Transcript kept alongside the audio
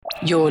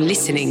You're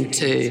listening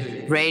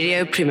to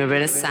Radio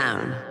Primavera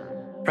Sound,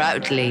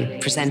 proudly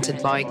presented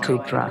by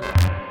Cupra.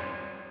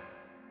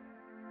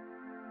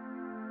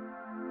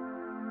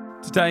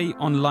 Today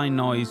on Line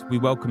Noise, we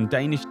welcome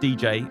Danish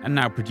DJ and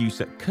now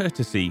producer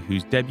Courtesy,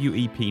 whose debut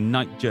EP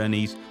Night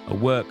Journeys, a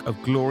work of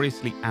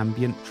gloriously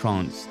ambient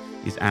trance,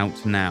 is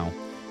out now.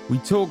 We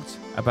talked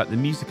about the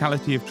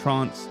musicality of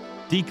trance,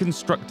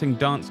 deconstructing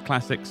dance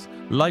classics,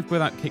 life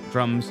without kick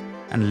drums,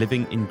 and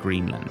living in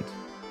Greenland.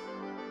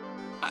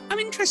 I'm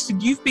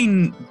interested, you've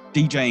been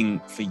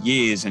DJing for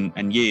years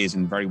and years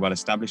and very well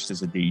established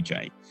as a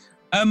DJ.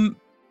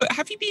 But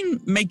have you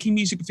been making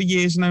music for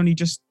years and only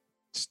just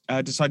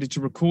decided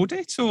to record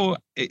it? Or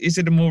is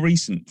it a more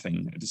recent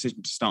thing, a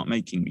decision to start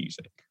making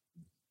music?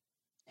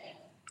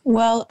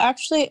 Well,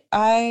 actually,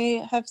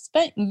 I have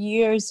spent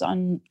years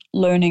on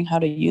learning how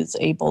to use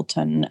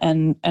Ableton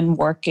and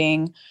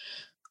working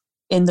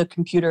in the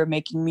computer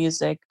making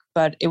music,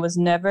 but it was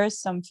never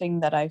something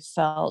that I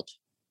felt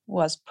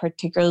was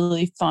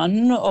particularly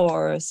fun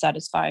or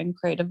satisfying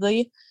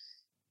creatively.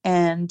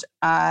 And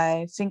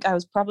I think I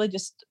was probably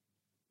just,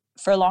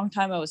 for a long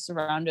time, I was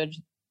surrounded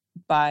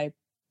by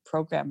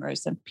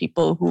programmers and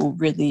people who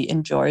really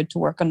enjoyed to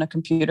work on a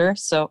computer.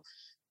 So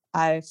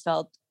I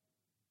felt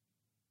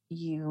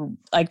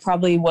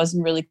probably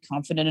wasn't really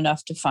confident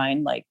enough to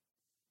find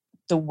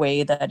the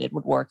way that it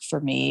would work for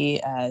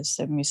me as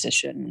a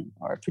musician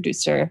or a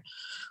producer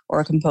or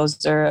a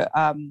composer.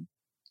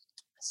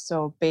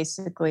 So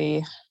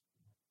basically,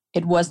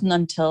 it wasn't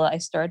until I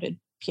started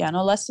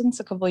piano lessons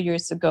a couple of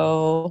years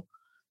ago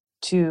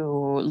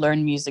to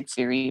learn music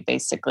theory,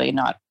 basically,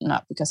 not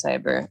because I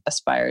ever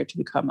aspired to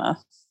become a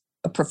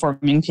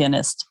performing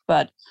pianist.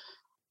 But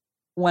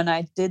when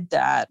I did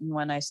that, and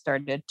when I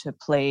started to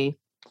play,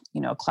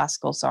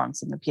 classical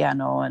songs on the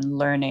piano and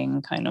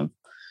learning kind of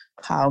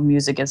how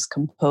music is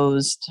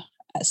composed,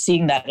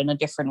 seeing that in a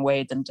different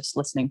way than just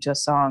listening to a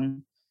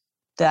song,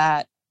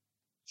 that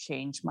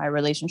changed my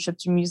relationship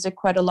to music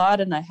quite a lot.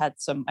 And I had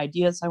some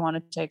ideas I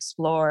wanted to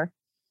explore.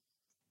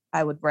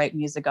 I would write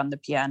music on the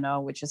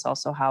piano, which is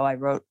also how I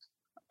wrote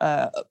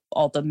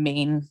all the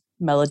main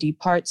melody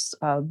parts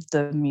of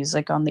the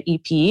music on the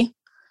EP.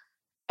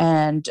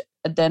 And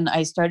then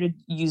I started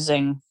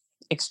using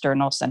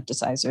external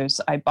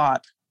synthesizers. I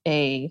bought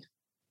a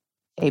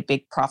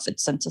big Prophet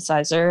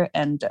synthesizer,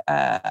 and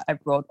I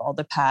wrote all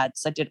the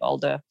pads. I did all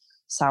the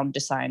sound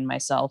design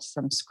myself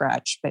from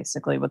scratch,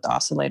 basically, with the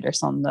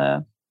oscillators on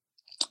the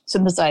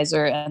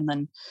synthesizer. And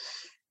then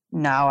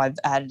now I've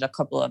added a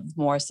couple of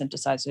more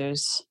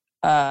synthesizers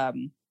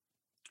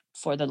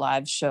for the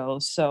live show.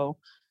 So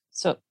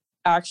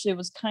actually it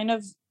was kind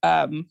of,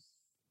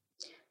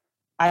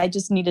 I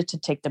just needed to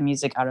take the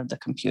music out of the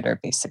computer,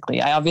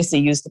 basically. I obviously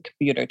used the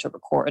computer to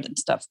record and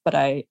stuff, but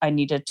I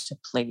needed to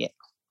play it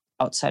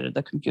outside of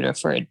the computer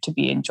for it to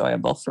be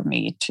enjoyable for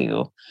me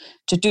to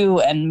do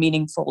and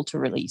meaningful to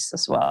release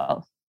as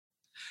well.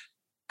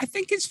 I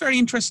think it's very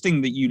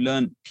interesting that you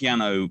learned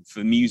piano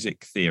for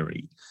music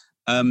theory,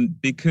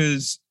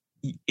 because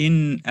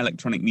in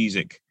electronic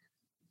music,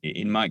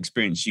 in my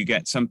experience, you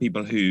get some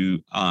people who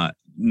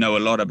know a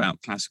lot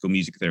about classical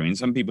music theory and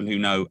some people who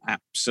know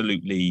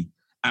absolutely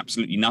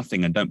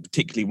nothing and don't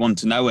particularly want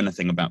to know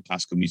anything about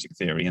classical music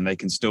theory, and they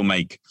can still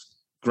make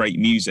great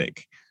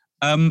music.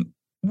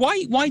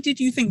 Why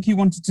did you think you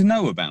wanted to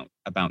know about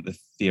the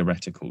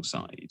theoretical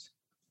side?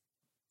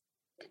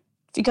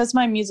 Because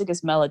my music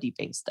is melody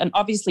based, and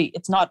obviously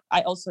it's not. I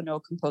also know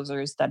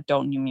composers that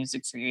don't do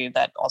music theory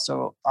that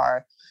also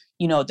are,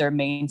 their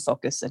main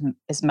focus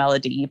is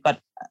melody.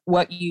 But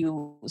what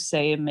you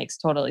say makes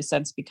totally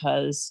sense,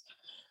 because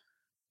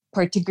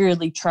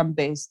particularly drum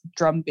based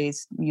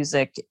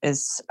music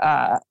is,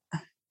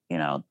 you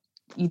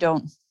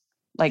don't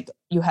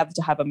you have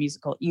to have a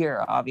musical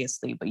ear,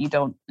 obviously, but you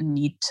don't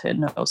need to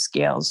know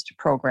scales to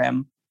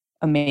program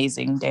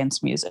amazing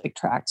dance music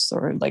tracks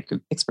or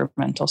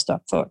experimental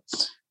stuff.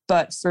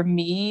 But for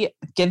me,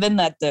 given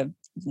that the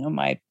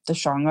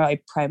genre I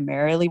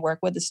primarily work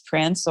with is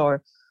trance,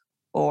 or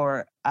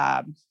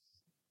I'm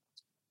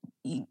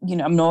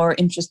more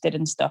interested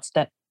in stuff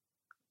that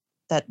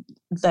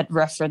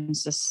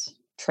references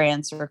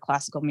trance or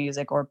classical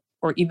music or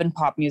even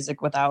pop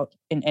music without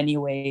in any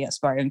way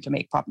aspiring to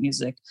make pop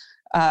music.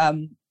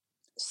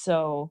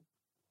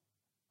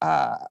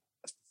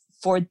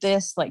 For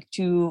this,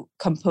 to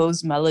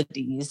compose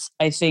melodies,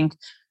 I think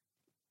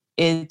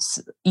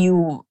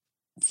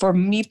for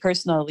me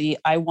personally,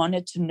 I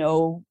wanted to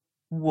know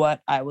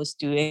what I was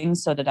doing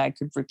so that I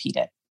could repeat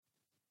it.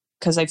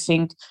 Because I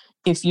think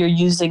if you're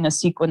using a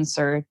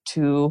sequencer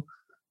to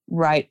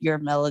write your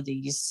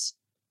melodies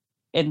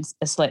in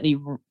a slightly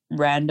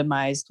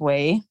randomized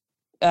way,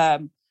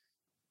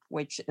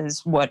 which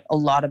is what a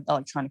lot of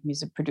electronic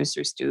music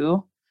producers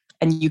do,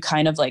 and you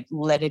kind of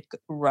let it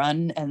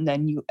run and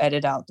then you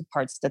edit out the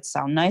parts that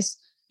sound nice.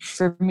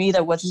 For me,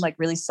 that wasn't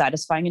really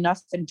satisfying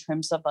enough in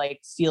terms of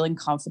feeling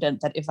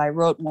confident that if I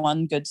wrote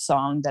one good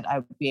song that I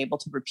would be able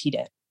to repeat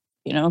it,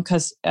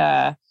 because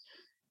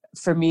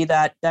for me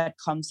that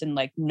comes in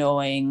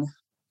knowing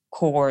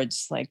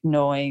chords,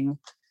 knowing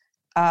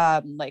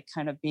like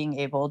kind of being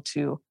able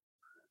to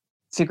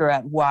figure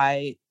out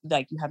why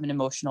like you have an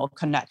emotional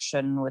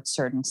connection with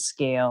certain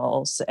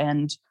scales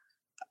and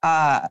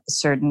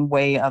certain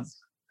way of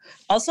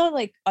also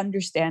like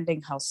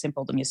understanding how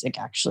simple the music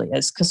actually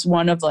is. Because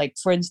one of like,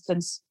 for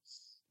instance,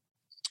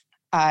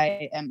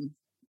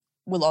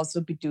 will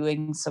also be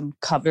doing some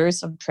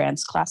covers of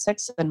trance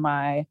classics in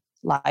my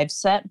live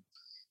set.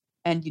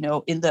 And, you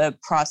know, in the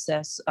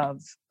process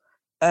of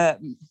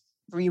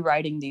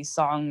rewriting these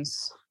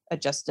songs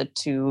adjusted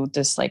to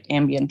this like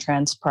ambient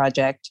trance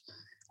project,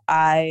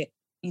 I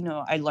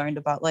learned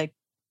about like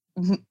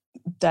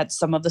that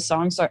some of the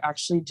songs are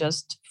actually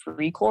just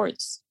free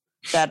chords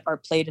that are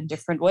played in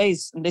different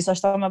ways. And these are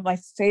some of my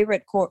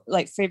favorite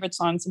favorite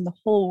songs in the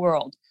whole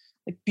world,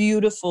 like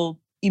beautiful,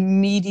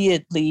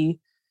 immediately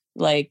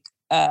like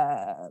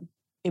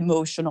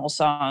emotional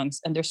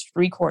songs, and there's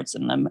free chords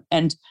in them.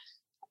 And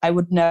I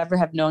would never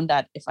have known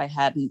that if I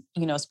hadn't,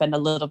 you know, spent a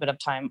little bit of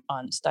time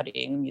on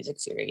studying music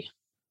theory.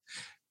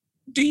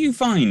 Do you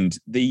find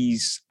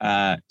these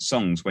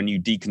songs, when you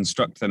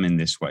deconstruct them in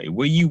this way,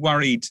 were you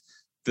worried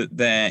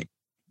that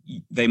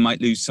they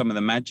might lose some of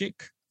the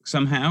magic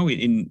somehow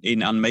in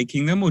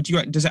unmaking them, or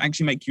does it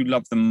actually make you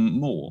love them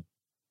more?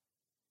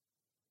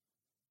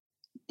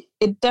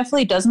 It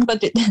definitely doesn't,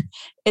 but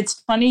it's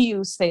funny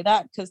you say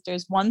that, because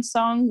there's one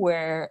song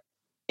where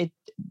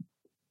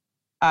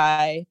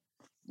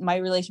my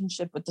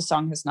relationship with the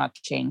song has not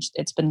changed.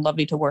 It's been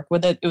lovely to work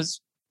with it. It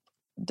was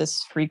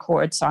this free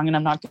chord song, and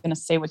I'm not going to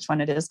say which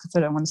one it is because I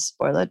don't want to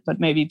spoil it, but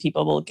maybe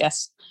people will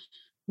guess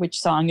which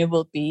song it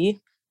will be.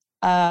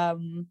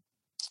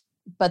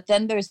 But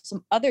then there's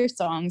some other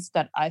songs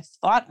that I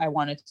thought I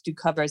wanted to do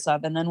covers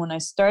of, and then when I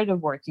started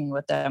working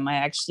with them, I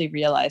actually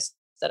realized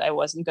that I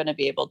wasn't going to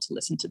be able to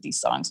listen to these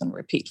songs on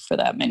repeat for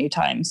that many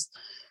times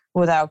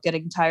without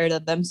getting tired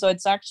of them. So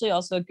it's actually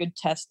also a good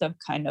test of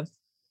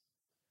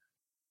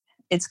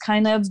it's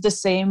kind of the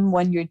same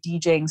when you're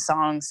DJing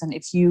songs. And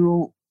if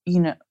you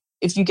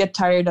get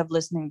tired of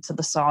listening to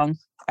the song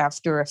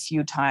after a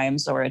few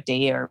times or a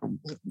day, or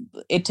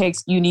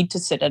you need to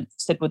sit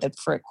with it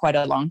for quite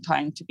a long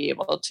time to be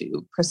able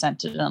to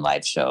present it in a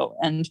live show.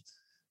 And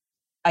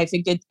I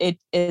think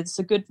it's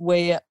a good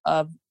way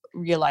of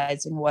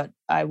realizing what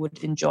I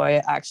would enjoy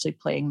actually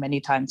playing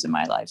many times in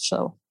my live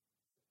show.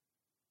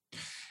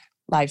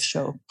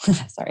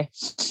 Sorry.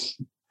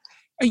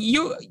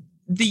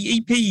 The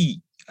EP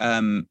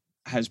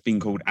has been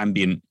called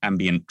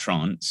ambient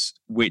trance,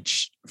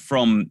 which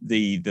from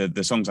the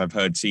songs I've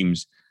heard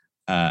seems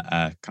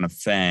a kind of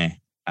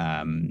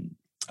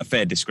a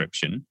fair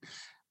description.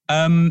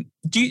 Do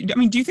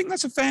you think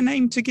that's a fair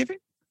name to give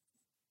it?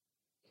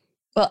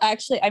 Well,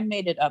 actually, I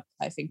made it up,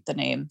 I think, the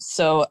name.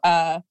 So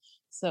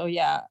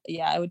yeah,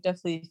 I would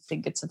definitely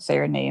think it's a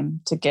fair name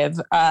to give.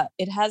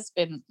 It has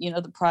been,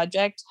 the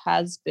project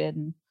has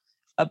been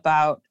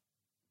about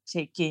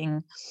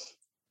taking,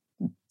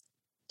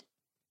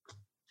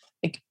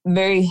 like,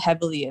 very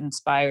heavily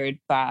inspired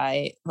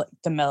by like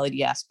the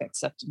melody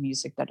aspects of the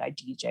music that I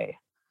DJ.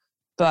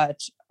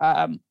 But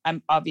I'm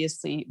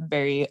obviously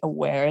very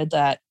aware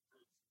that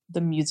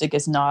the music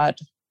is not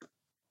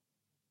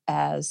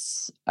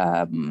as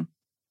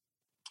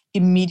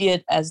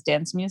immediate as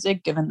dance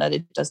music, given that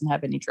it doesn't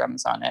have any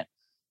drums on it.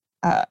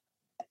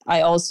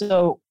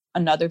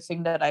 Another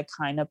thing that I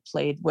kind of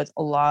played with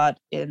a lot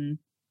in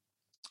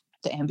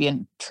the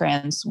ambient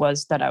trance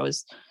was that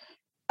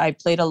I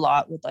played a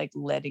lot with like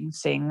letting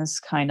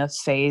things kind of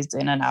phase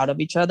in and out of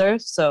each other.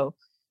 So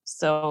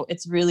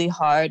it's really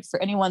hard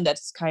for anyone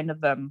that's kind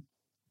of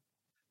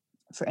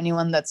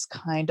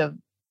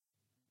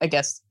I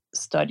guess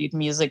studied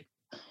music.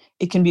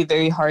 It can be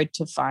very hard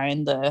to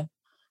find the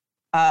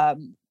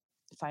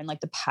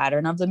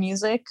pattern of the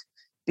music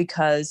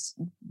because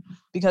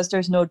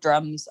there's no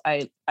drums.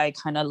 I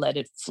kind of let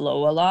it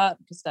flow a lot,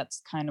 because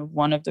that's kind of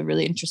one of the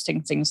really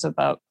interesting things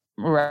about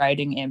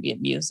writing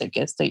ambient music,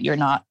 is that you're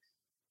not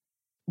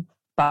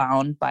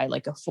bound by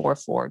like a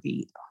 4/4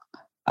 beat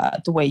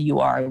the way you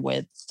are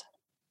with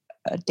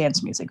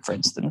dance music, for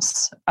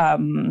instance.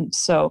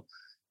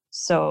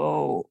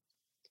 So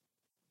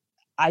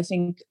I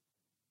think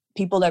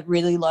people that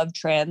really love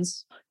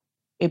trance,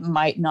 it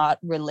might not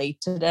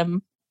relate to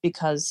them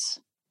because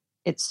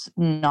it's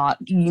not,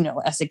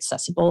 as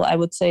accessible, I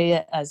would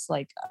say, as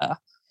like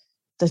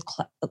the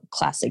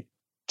classic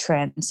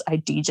trance I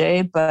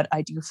DJ. But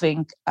I do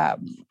think, I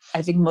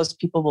think most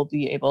people will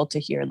be able to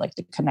hear like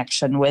the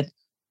connection with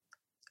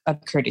a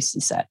courtesy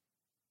set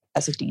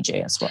as a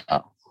DJ as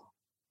well.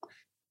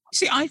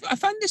 See, I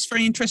found this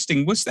very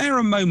interesting. Was there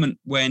a moment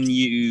when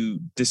you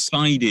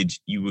decided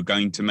you were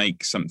going to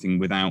make something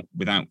without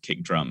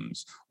kick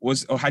drums, or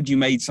had you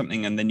made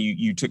something and then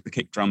you took the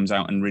kick drums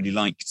out and really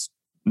liked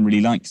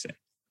it?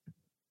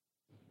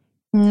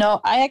 No,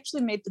 I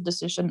actually made the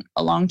decision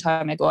a long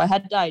time ago. I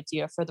had the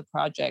idea for the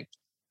project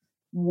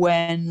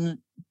when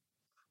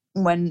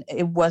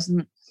it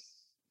wasn't.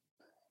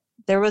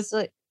 There was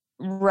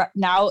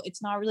now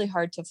it's not really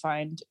hard to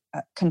find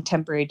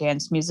contemporary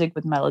dance music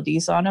with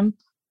melodies on them.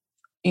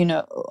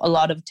 A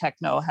lot of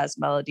techno has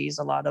melodies.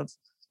 A lot of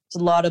a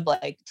lot of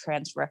like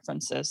trance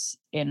references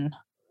in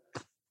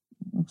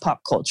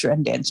pop culture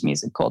and dance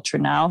music culture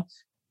now,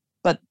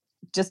 but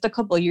just a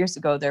couple of years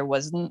ago there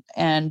wasn't.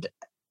 And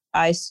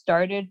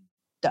the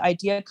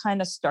idea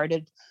kind of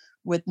started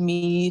with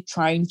me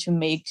trying to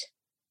make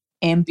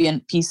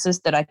ambient pieces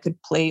that I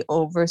could play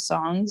over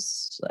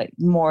songs, like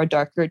more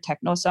darker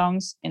techno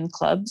songs in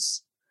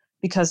clubs,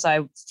 because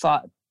I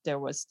thought there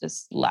was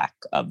this lack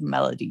of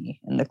melody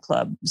in the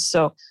club.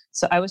 So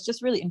I was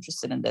just really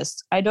interested in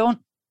this. I'm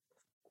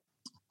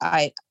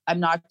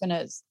not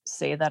gonna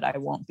say that I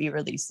won't be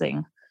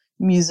releasing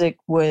music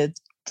with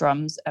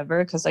drums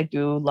ever, because I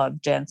do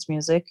love dance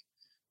music.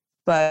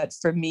 But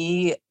for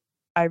me,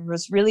 I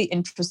was really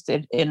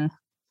interested in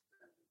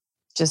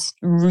just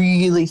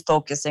really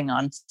focusing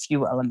on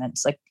few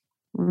elements, like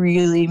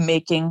really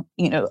making,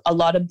 a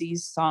lot of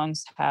these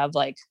songs have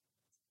like,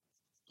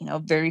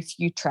 very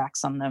few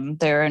tracks on them.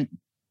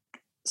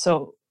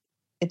 So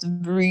it's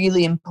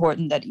really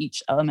important that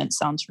each element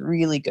sounds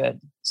really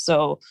good.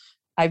 So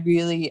I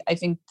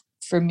think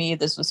for me,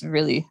 this was a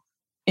really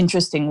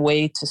interesting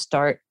way to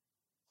start,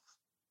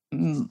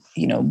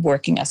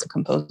 working as a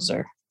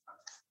composer.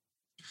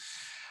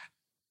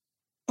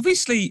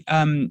 Obviously,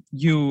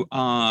 you're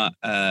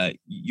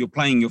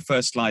playing your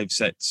first live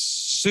set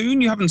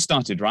soon. You haven't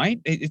started,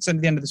 right? It's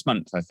at the end of this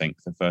month, I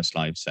think, the first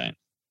live set.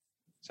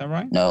 Is that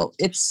right? No,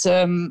 it's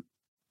the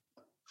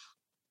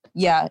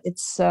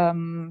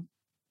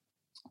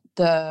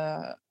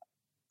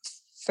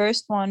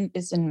first one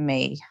is in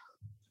May.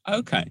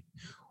 Okay.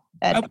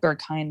 At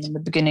Berghain in the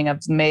beginning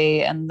of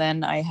May, and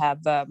then I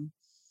have I'm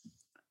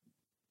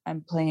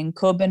playing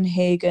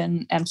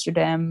Copenhagen,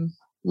 Amsterdam,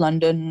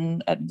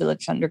 London at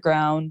Village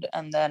Underground,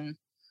 and then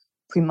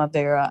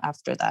Primavera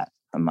after that,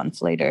 a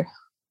month later.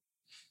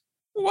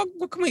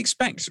 What can we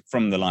expect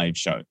from the live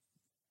show?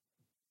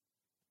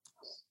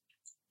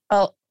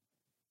 Well,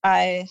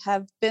 I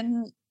have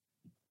been,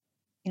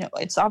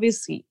 it's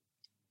obviously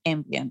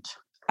ambient.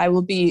 I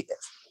will be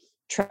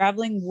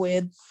traveling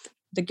with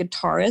the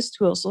guitarist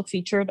who also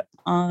featured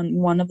on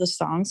one of the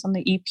songs on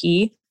the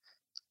EP,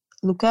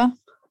 Luca.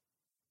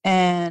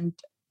 And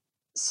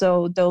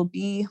so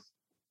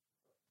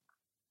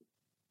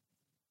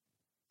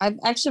I've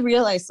actually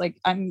realized, like,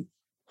 I'm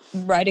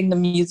writing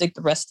the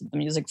rest of the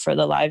music for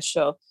the live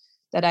show,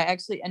 that I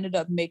actually ended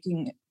up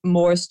making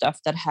more stuff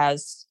that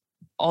has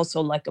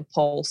also like a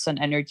pulse and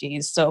energy.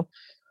 So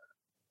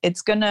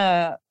it's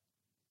gonna,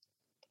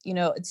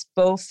 it's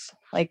both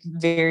like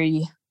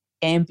very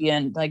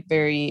ambient, like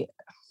very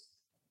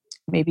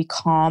maybe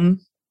calm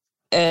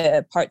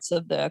parts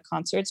of the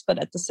concerts, but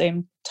at the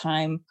same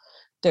time,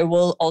 there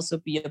will also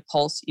be a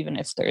pulse even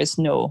if there is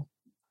no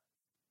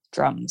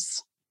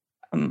drums.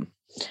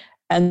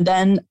 And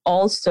then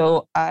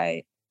also,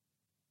 I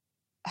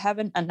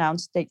haven't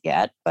announced it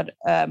yet, but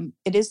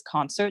it is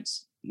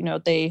concerts.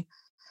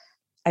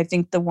 I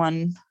think the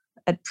one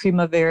at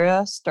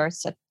Primavera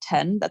starts at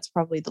 10. That's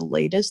probably the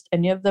latest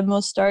any of them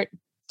will start,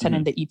 10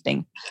 in the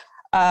evening.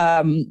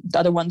 The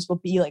other ones will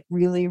be like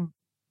really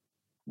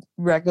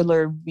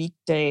regular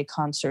weekday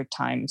concert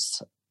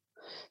times.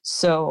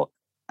 So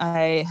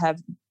I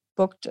have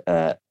booked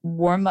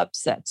warm-up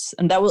sets,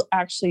 and that will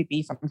actually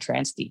be from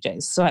trance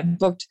DJs. So I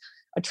booked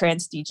a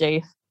trance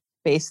DJ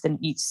based in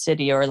each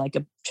city, or like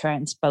a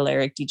trance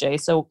Balearic DJ.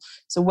 So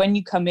when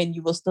you come in,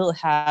 you will still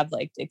have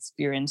like the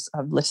experience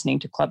of listening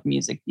to club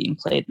music being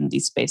played in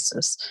these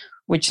spaces,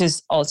 which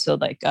is also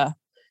like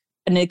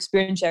an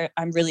experience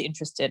I'm really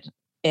interested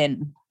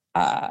in.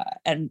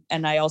 And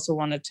I also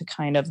wanted to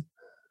kind of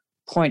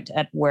point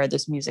at where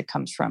this music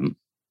comes from.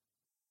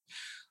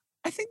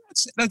 I think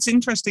that's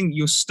interesting.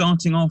 You're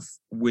starting off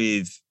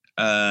with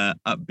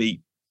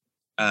upbeat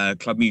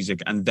club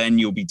music, and then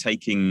you'll be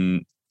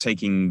taking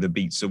the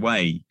beats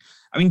away.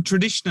 I mean,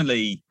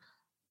 traditionally,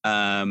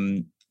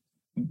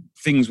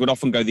 things would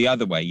often go the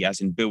other way,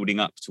 as in building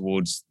up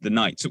towards the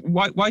night. So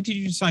why did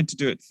you decide to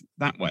do it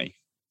that way?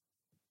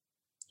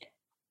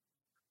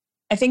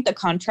 I think the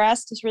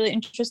contrast is really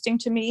interesting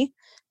to me,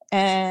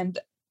 and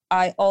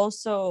I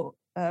also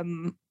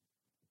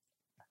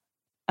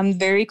I'm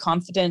very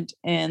confident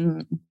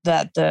in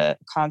that the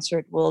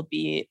concert will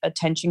be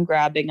attention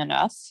grabbing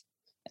enough.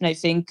 And I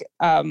think,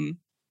 I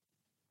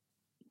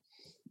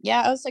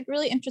was like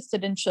really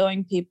interested in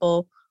showing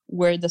people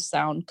where the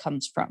sound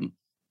comes from.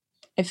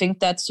 I think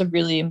that's a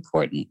really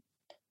important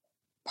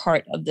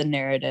part of the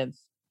narrative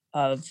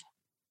of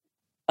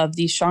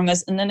these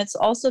genres. And then it's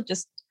also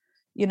just,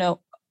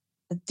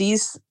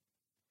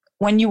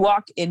 when you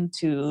walk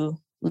into,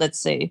 let's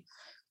say,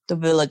 the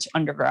Village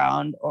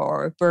Underground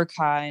or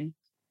Berghain,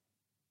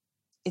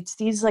 it's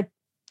these like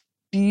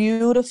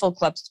beautiful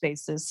club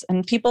spaces,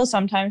 and people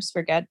sometimes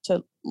forget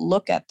to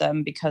look at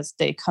them because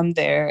they come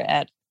there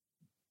at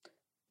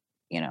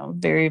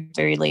very,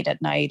 very late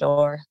at night,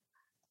 or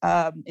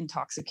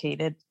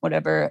intoxicated,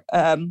 whatever.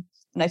 And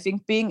I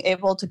think being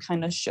able to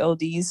kind of show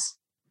these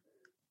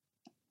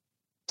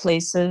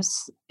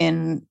places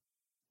in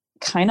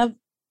kind of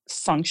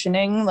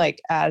functioning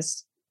like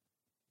as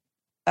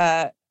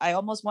I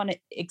almost want to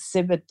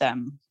exhibit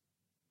them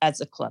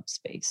as a club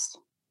space.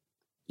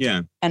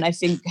 Yeah. And I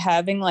think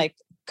having like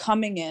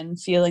coming in,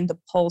 feeling the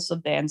pulse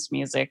of dance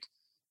music,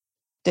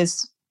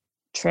 this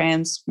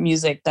trance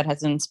music that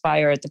has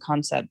inspired the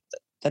concept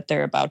that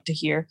they're about to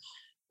hear,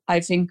 I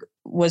think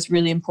was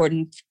really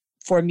important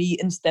for me,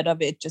 instead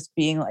of it just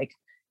being like,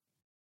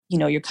 you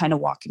know, you're kind of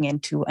walking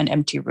into an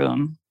empty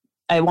room.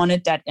 I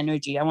wanted that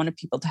energy. I wanted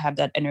people to have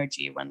that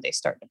energy when they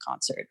start the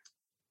concert,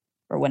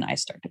 or when I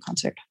start the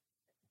concert.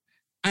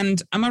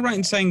 And am I right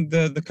in saying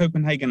the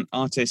Copenhagen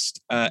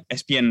artist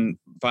Esbjørn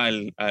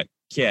Vejle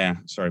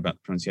Kjær, sorry about the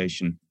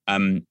pronunciation.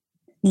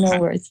 No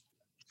worries.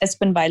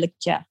 Esbjørn Vejle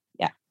Kjær,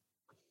 yeah.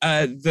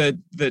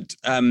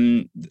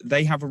 That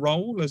they have a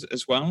role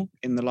as well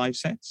in the live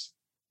sets?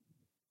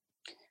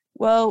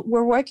 Well,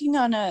 we're working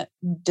on a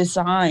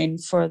design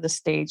for the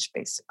stage,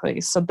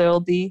 basically. So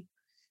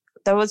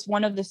that was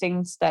one of the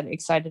things that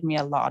excited me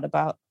a lot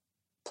about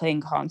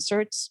playing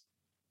concerts,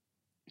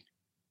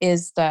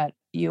 is that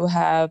you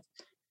have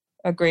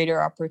a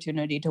greater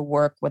opportunity to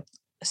work with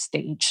a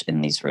stage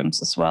in these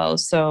rooms as well.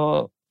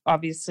 So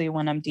obviously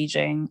when I'm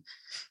DJing,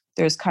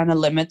 there's kind of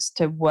limits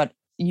to what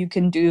you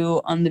can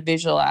do on the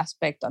visual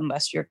aspect,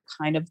 unless you're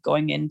kind of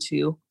going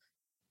into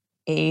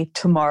a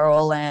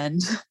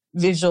Tomorrowland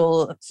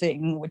visual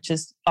thing, which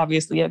is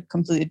obviously a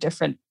completely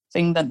different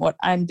thing than what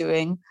I'm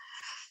doing.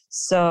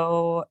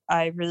 So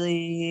I've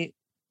known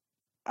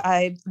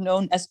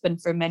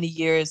Espen for many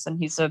years, and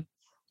he's a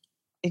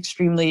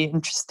extremely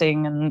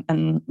interesting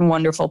and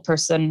wonderful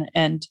person.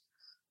 And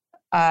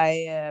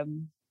I,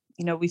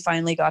 we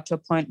finally got to a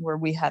point where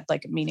we had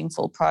like a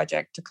meaningful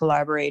project to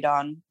collaborate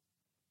on.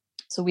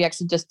 So we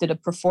actually just did a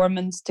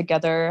performance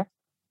together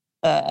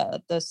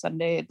this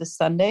Sunday,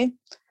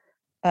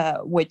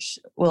 which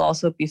will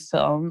also be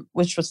filmed,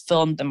 which was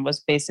filmed and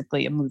was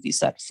basically a movie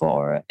set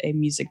for a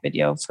music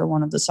video for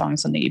one of the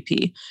songs on the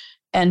EP.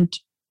 And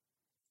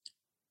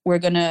we're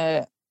going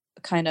to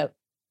kind of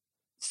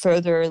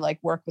further like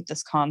work with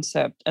this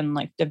concept and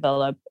like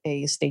develop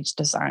a stage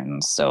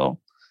design so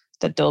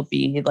that there'll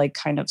be like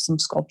kind of some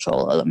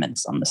sculptural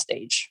elements on the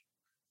stage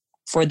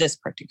for this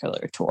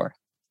particular tour.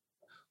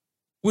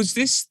 Was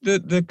this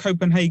the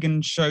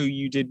Copenhagen show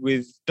you did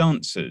with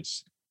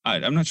dancers?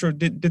 I'm not sure.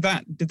 Did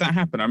that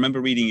happen? I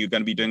remember reading you're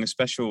going to be doing a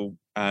special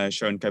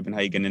show in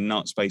Copenhagen in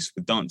Art Space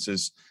with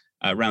dancers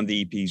around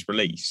the EP's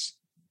release.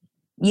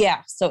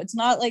 Yeah, so it's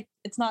not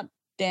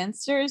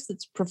dancers,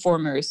 it's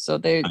performers. So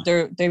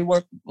they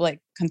work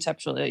like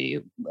conceptually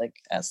like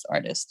as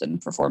artists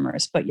and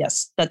performers. But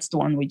yes, that's the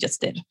one we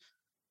just did.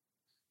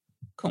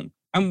 Cool.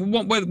 And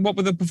what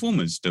were the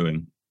performers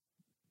doing?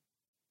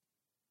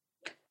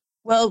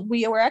 Well,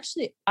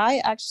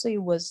 I actually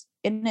was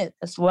in it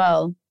as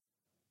well.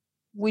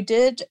 We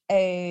did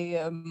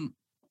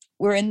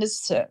we're in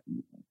this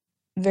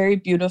very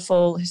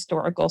beautiful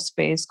historical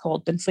space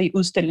called Den Frie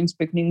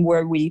Udstillingsbygning,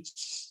 where we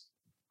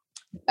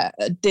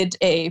did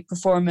a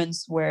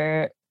performance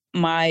where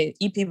my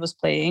EP was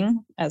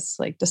playing as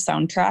like the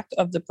soundtrack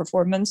of the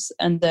performance.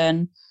 And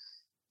then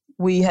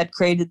we had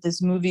created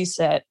this movie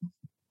set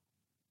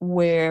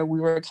where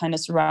we were kind of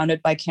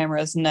surrounded by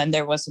cameras, and then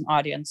there was an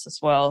audience as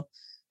well.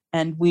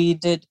 And we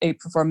did a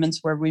performance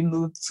where we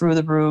moved through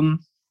the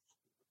room.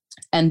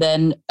 And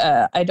then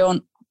I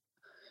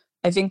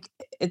think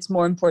it's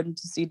more important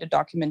to see the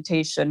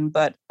documentation,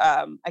 but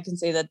I can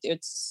say that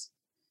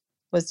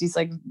was these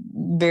like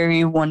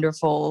very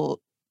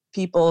wonderful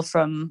people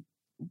from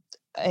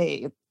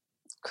a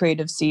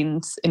creative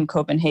scenes in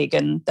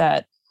Copenhagen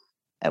that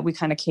we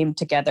kind of came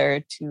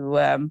together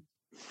to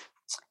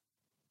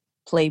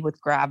play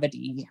with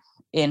gravity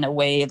in a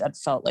way that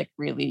felt like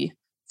really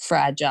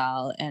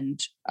fragile.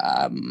 And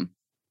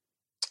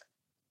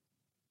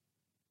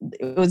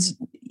it's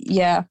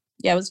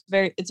a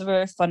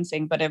very fun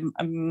thing. But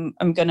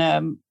we're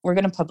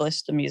gonna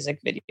publish the music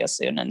video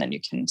soon, and then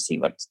you can see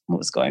what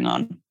was going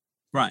on.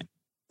 Right.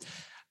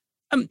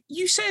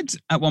 You said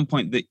at one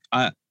point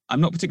that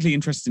I'm not particularly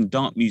interested in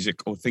dark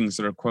music or things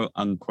that are quote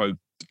unquote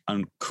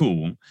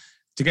uncool.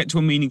 To get to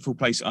a meaningful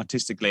place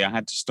artistically, I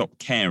had to stop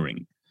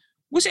caring.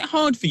 Was it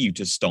hard for you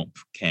to stop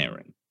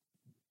caring?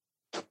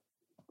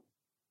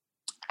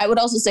 I would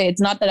also say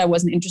it's not that I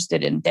wasn't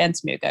interested in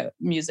dance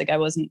music. I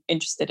wasn't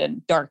interested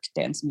in dark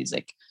dance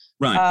music.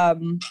 Right.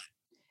 And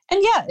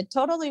yeah, it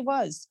totally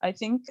was. I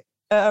think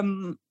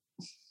dance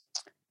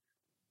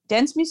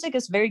music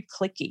is very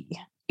cliquey.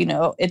 You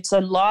know, it's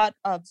a lot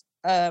of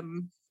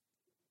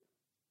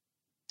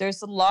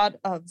there's a lot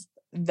of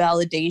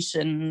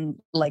validation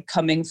like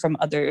coming from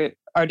other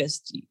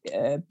artists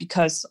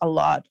because a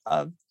lot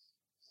of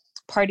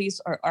parties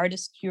are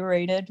artist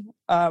curated.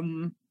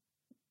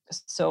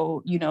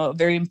 So, you know, a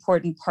very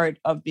important part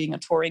of being a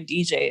touring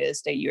DJ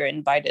is that you're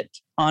invited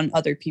on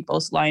other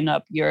people's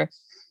lineup.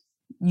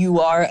 You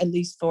are, at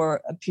least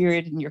for a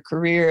period in your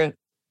career,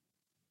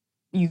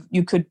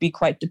 you could be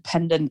quite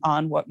dependent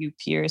on what your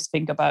peers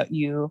think about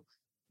you,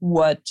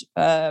 what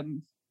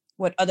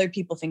other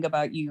people think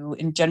about you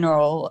in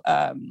general.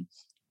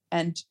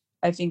 And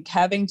I think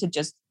having to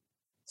just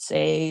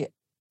say,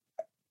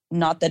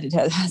 not that it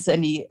has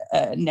any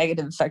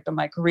negative effect on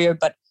my career,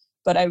 but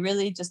but I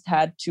really just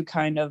had to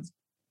kind of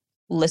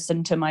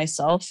listen to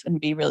myself and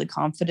be really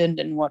confident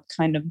in what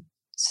kind of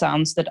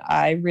sounds that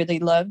I really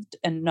loved,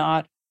 and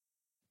not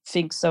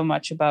think so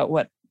much about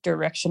what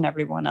direction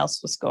everyone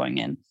else was going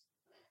in.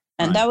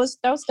 And Right.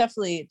 that was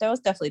definitely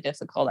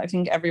difficult. I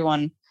think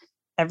everyone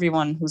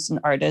who's an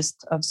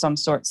artist of some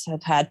sorts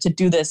had to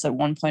do this at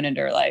one point in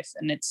their life,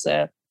 and it's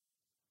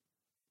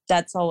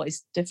that's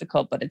always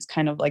difficult, but it's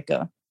kind of like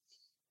a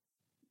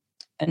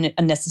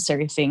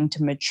necessary thing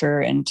to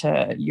mature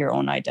into your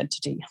own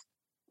identity.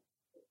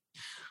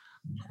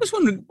 I was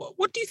wondering,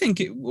 what do you think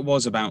it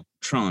was about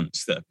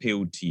trance that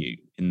appealed to you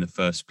in the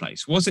first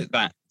place? Was it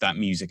that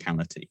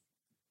musicality?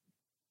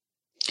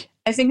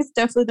 I think it's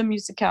definitely the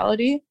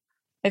musicality.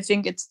 I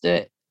think it's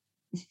the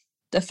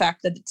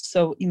fact that it's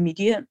so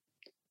immediate.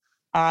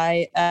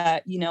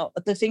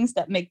 The things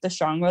that make the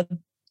genre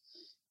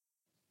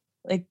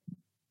like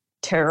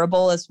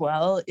terrible as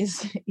well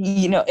is,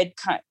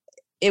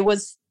 it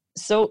was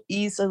so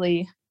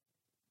easily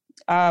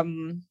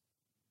kind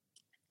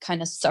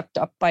of sucked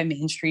up by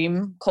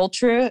mainstream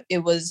culture. It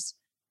was,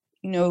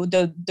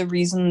 the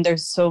reason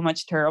there's so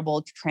much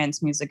terrible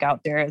trance music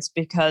out there is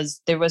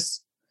because there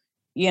was,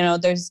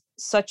 there's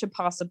such a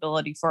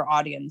possibility for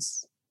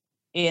audience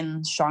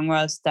in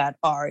genres that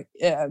are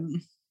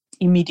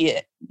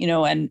immediate,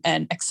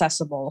 and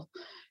accessible,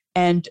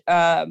 and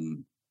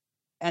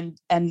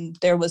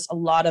there was a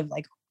lot of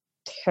like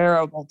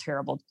terrible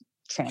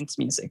trance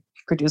music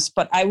produced.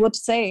 But I would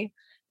say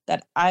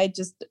that I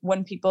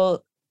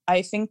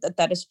think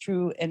that is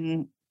true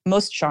in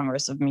most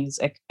genres of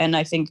music, and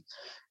I think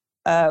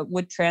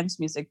with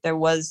trance music there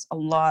was a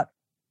lot.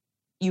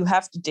 You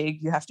have to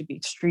dig, you have to be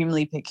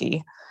extremely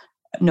picky,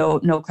 no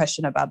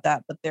question about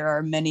that, but there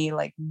are many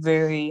like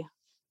very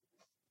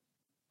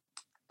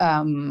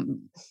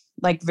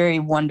very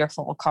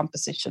wonderful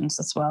compositions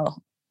as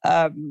well.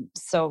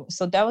 So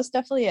that was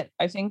definitely it.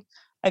 I think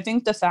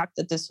the fact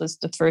that this was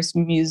the first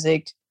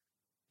music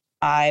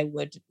I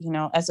would,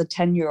 as a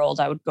 10-year-old,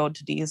 I would go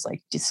to these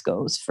like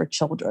discos for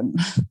children.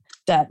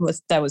 that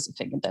was a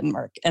thing in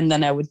Denmark, and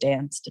then I would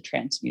dance to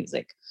trance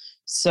music.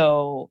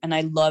 So, and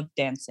I loved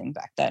dancing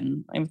back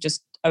then. I would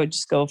just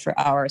go for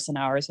hours and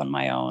hours on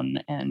my own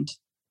and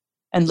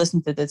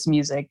listen to this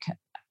music.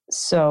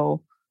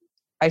 So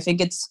I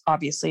think it's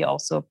obviously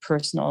also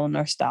personal and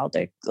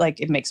nostalgic. Like,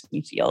 it makes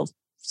me feel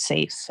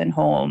safe and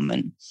home.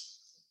 And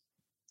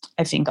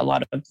I think a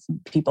lot of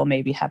people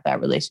maybe have that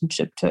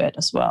relationship to it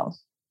as well.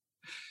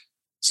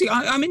 See,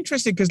 I'm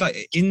interested because,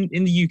 like, in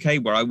the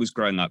UK where I was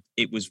growing up,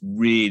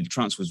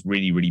 trance was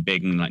really, really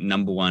big, and like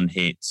number one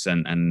hits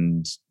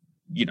and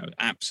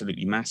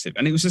absolutely massive.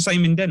 And it was the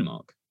same in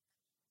Denmark.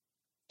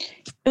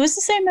 It was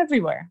the same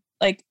everywhere.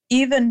 Like,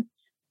 even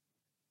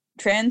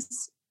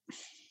trance,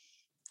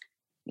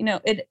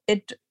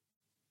 it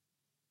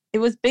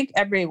was big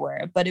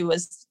everywhere, but it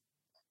was,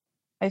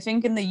 I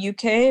think in the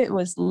UK it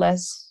was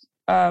less.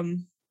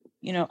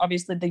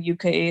 Obviously the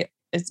UK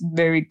is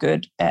very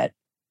good at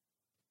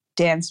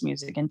dance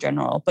music in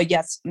general, but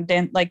yes,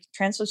 then like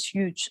trance was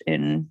huge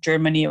in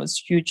Germany, it was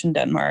huge in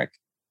Denmark.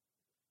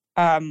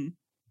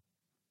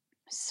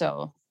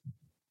 So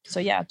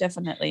yeah,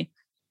 definitely.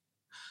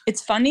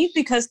 It's funny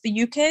because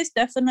the UK is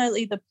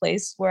definitely the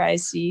place where I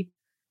see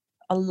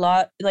a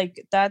lot,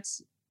 like,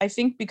 that's, I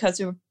think because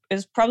it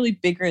is probably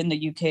bigger in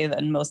the UK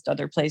than most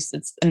other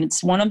places, and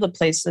it's one of the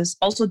places,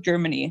 also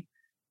Germany,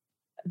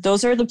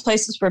 those are the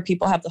places where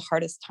people have the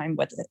hardest time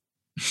with it.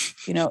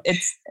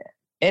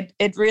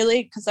 It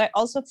really, because I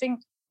also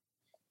think,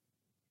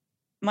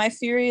 my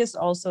theory is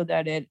also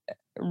that it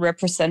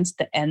represents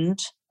the end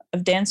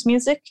of dance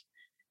music.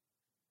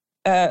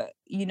 That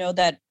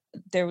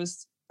there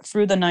was,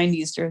 through the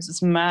 90s, there was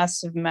this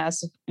massive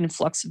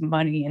influx of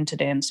money into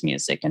dance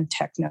music and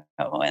techno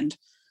and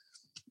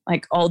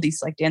like all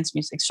these like dance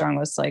music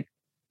genres like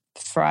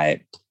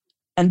thrived.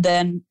 And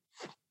then,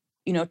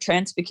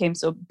 trance became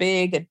so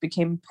big, it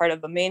became part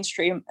of the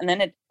mainstream, and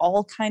then it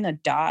all kind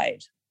of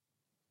died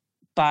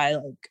by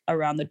like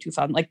around the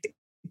 2000, like it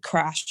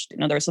crashed,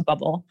 there was a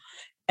bubble.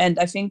 And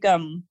I think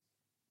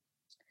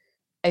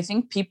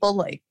people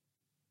like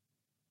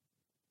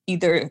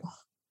either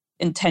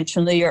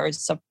intentionally or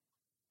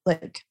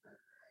like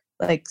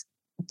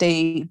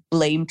they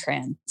blame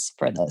trance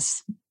for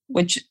this,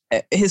 which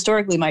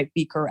historically might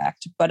be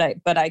correct, but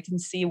I can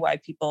see why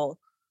people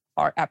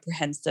are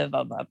apprehensive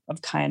of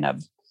kind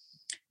of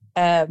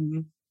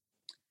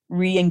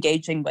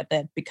re-engaging with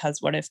it, because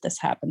what if this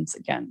happens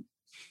again?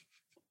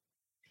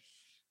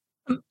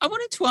 I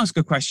wanted to ask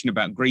a question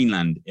about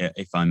Greenland,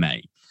 if I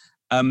may.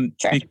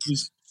 Sure.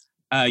 Because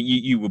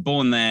you were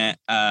born there,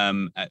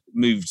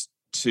 moved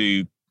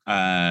to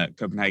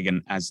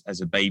Copenhagen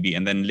as a baby,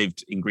 and then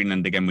lived in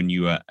Greenland again when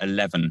you were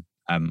 11,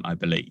 I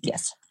believe.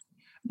 Yes.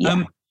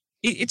 Yeah.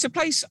 It's a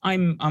place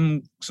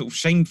I'm sort of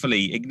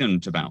shamefully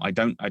ignorant about. I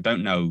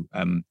don't know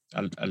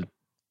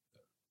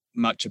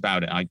much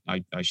about it.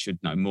 I should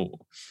know more.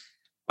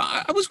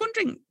 But I was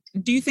wondering,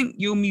 do you think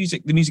the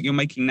music you're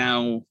making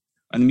now,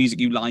 and the music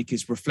you like,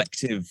 is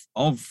reflective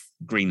of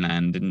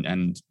Greenland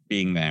and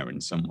being there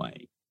in some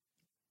way?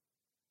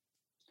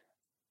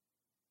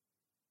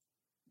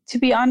 To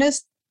be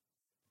honest,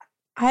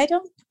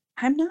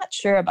 I'm not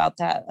sure about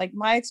that. Like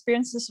my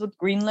experiences with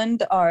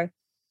Greenland are,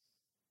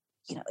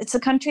 it's a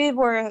country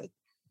where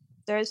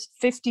there's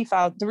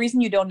 50,000. The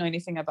reason you don't know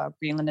anything about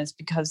Greenland is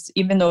because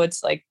even though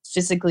it's like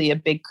physically a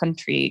big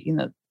country,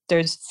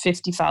 there's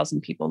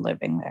 50,000 people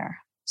living there.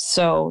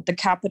 So the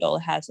capital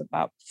has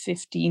about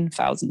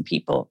 15,000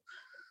 people.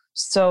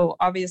 So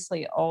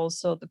obviously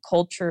also the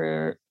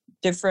culture,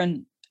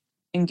 different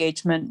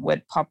engagement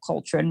with pop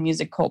culture and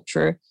music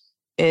culture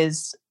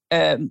is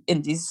in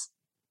these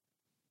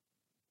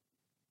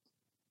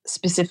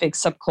specific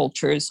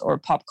subcultures or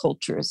pop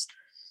cultures.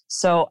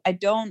 So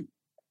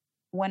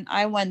when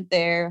I went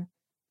there,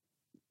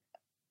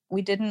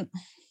 the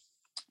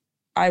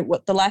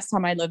last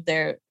time I lived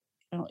there,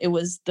 it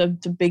was the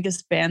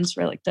biggest bands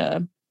were like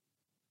the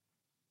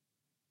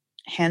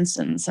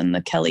Hansons and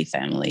the Kelly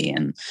family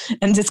and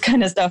this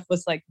kind of stuff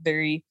was like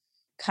very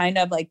kind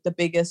of like the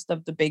biggest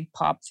of the big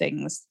pop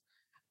things.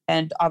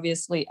 And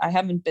obviously I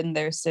haven't been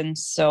there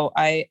since, so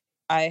I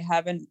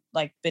haven't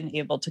like been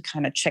able to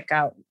kind of check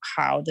out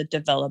how the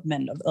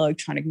development of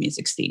electronic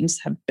music scenes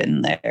have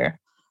been there.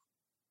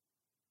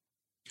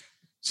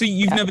 So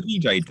you've never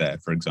DJ'd there,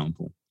 for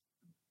example?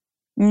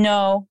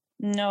 No.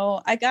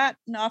 I got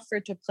an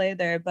offer to play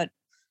there, but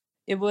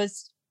it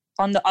was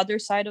on the other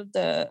side of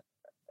the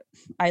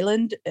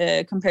island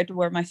compared to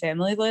where my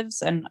family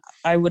lives. And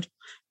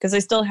because I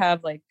still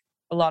have like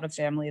a lot of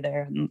family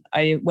there. And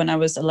when I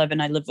was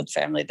 11, I lived with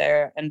family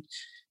there. And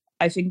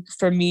I think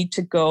for me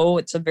to go,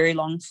 it's a very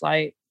long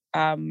flight.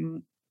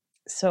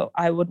 So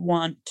I would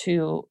want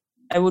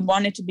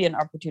it to be an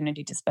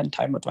opportunity to spend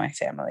time with my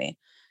family.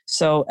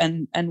 So,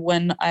 and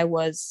when I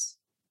was,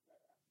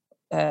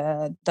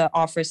 the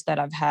offers that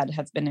I've had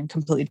have been in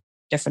completely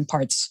different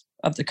parts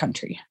of the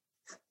country.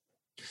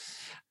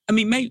 I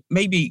mean,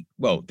 maybe,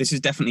 well, this is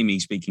definitely me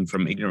speaking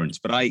from ignorance,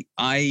 but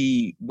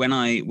when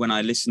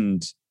I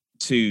listened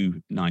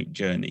to Night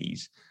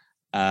Journeys,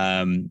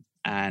 it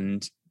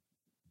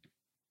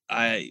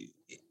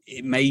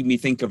made me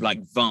think of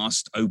like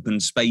vast open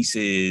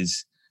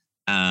spaces,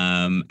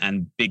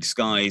 and big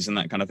skies and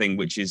that kind of thing,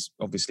 which is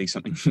obviously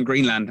something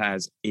Greenland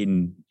has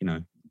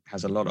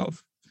a lot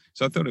of.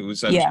 So I thought it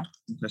was an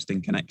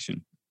interesting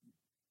connection.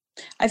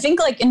 I think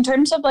like in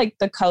terms of like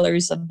the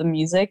colors of the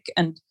music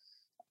and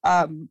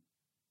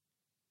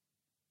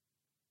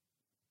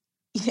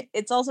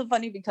it's also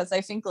funny because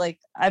I think like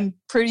I'm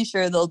pretty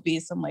sure there'll be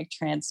some like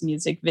trance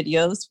music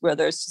videos where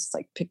there's just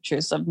like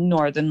pictures of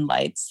northern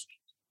lights.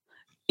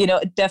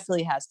 It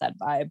definitely has that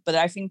vibe, but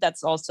I think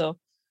that's also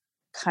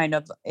kind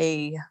of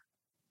a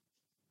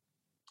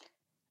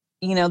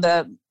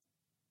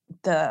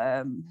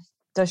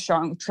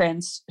the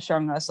trance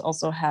genres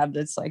also have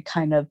this like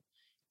kind of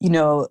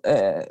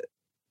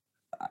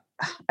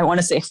I want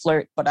to say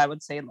flirt, but I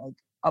would say like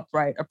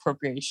upright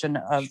appropriation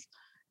of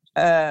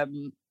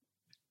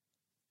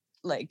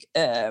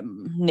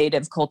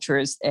native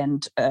cultures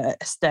and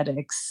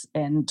aesthetics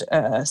and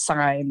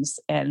signs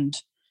and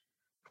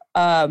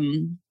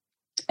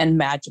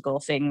magical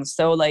things.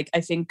 So like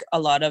I think a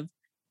lot of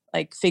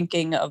like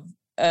thinking of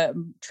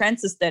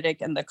trans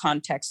aesthetic in the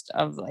context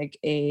of like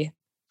a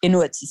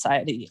Inuit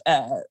society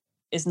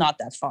is not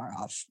that far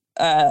off.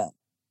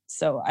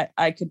 So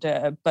I could,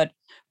 but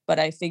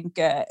I think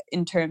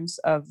in terms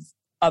of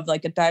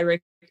like a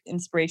direct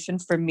inspiration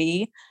for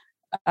me,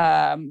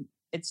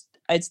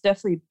 it's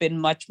definitely been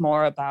much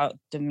more about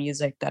the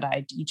music that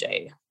I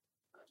DJ,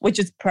 which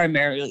is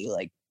primarily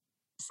like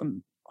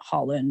from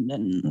Holland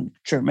and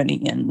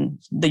Germany and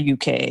the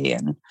UK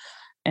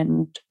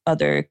and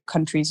other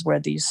countries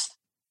where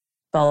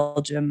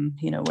Belgium,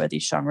 where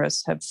these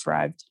genres have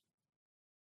thrived.